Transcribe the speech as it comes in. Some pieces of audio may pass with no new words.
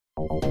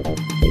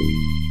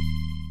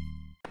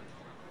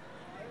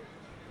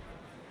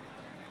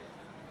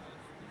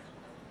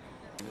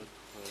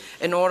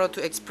In order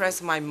to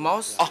express my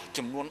most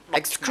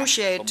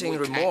excruciating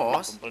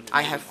remorse,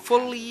 I have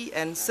fully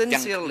and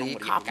sincerely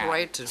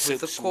cooperated with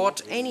the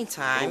court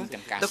anytime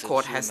the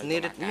court has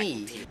needed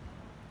me.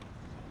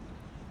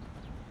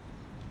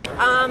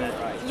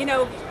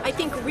 I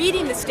think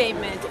reading the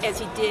statement as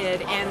he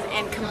did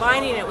and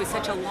combining it with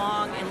such a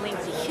long and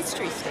lengthy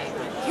history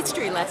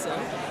lesson,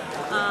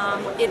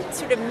 it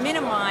sort of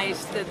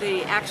minimized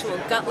the actual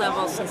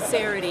gut-level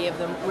sincerity of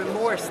the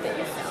remorse that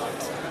you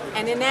felt.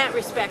 And in that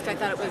respect, I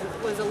thought it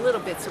was a little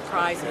bit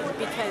surprising,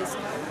 because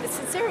the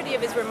sincerity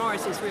of his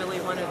remorse is really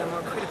one of the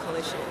more critical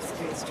issues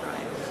in this trial.